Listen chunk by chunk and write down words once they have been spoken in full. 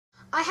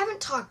I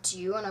haven't talked to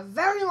you in a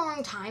very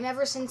long time,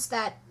 ever since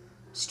that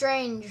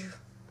strange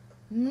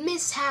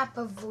mishap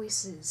of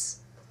voices.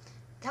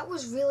 That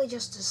was really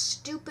just a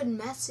stupid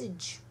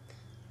message.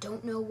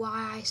 Don't know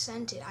why I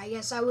sent it. I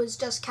guess I was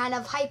just kind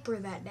of hyper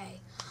that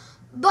day.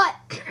 But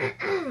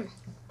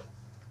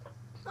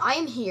I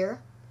am here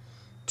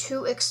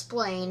to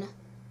explain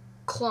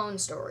Clone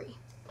Story.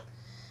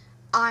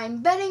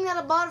 I'm betting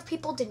that a lot of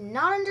people did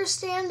not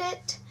understand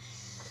it.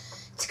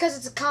 It's because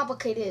it's a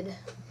complicated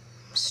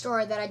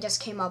story that I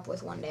just came up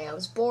with one day. I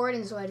was bored,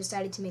 and so I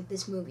decided to make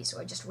this movie. So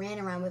I just ran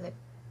around with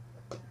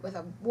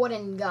a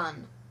wooden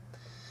gun.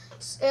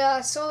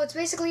 So it's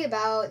basically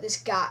about this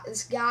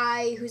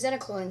guy who's in a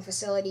cloning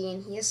facility,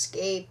 and he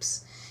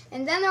escapes.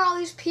 And then there are all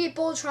these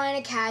people trying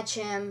to catch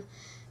him,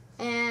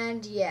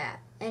 and yeah,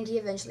 and he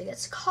eventually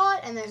gets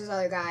caught. And there's this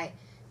other guy,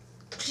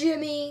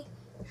 Jimmy,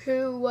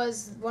 who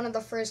was one of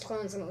the first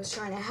clones and was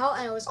trying to help,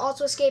 and was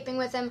also escaping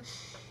with him.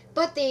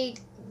 But the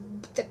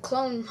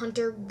clone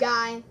hunter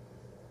guy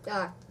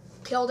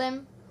killed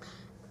him,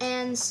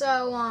 and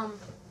so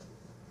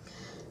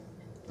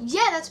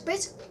yeah, that's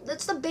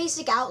the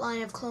basic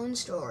outline of Clone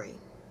Story.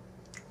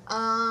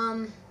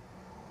 Right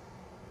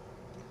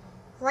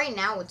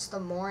now it's the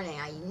morning.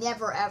 I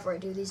never ever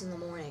do these in the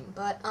morning,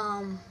 but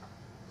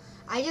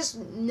I just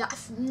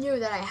knew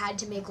that I had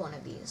to make one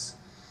of these,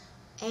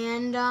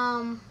 and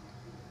I'm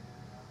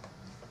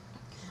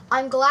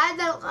glad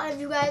that a lot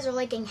of you guys are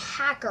liking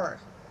Hacker.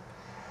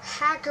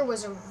 Hacker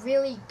was a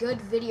really good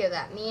video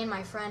that me and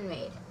my friend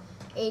made,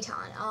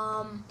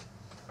 Aton.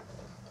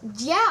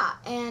 Yeah,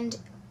 and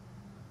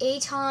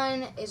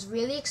Aton is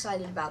really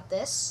excited about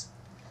this.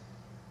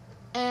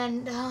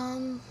 And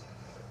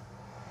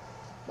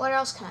what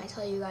else can I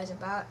tell you guys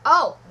about?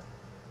 Oh,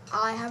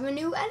 I have a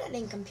new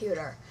editing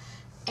computer.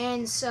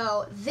 And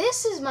so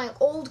this is my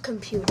old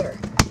computer.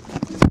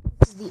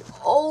 This is the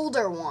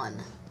older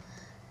one.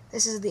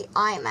 This is the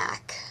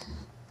iMac.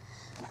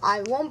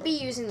 I won't be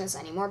using this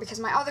anymore because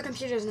my other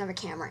computer doesn't have a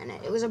camera in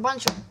it. It was a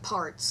bunch of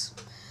parts.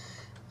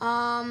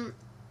 But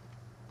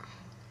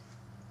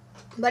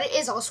it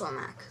is also a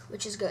Mac,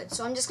 which is good.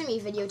 So I'm just going to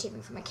be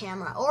videotaping from a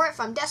camera. Or if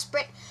I'm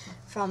desperate,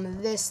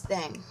 from this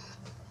thing.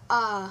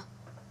 Yeah.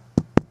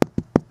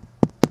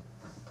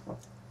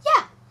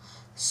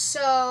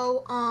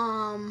 So,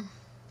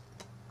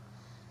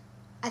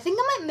 I think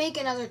I might make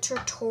another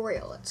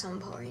tutorial at some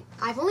point.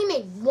 I've only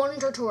made one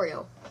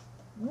tutorial.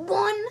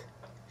 One!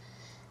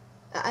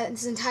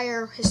 This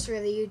entire history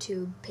of the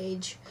YouTube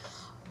page.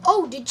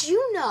 Oh, did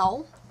you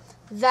know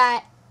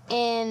that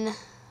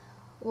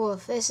well,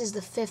 if this is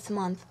the 5th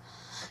month,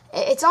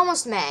 it's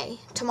almost May.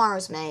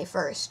 Tomorrow's May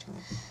 1st.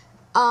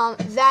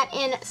 That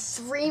in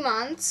 3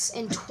 months,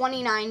 in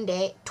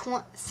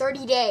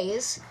 30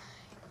 days,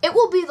 it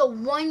will be the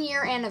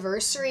 1-year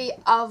anniversary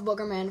of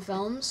Boogerman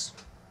Films.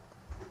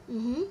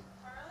 Charlie?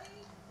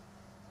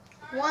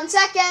 1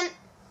 second.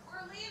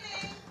 We're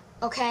leaving.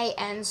 Okay,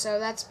 and so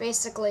that's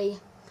basically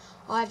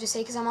all I have to say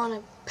because I'm on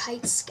a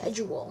tight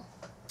schedule.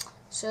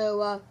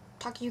 So,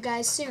 talk to you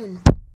guys soon.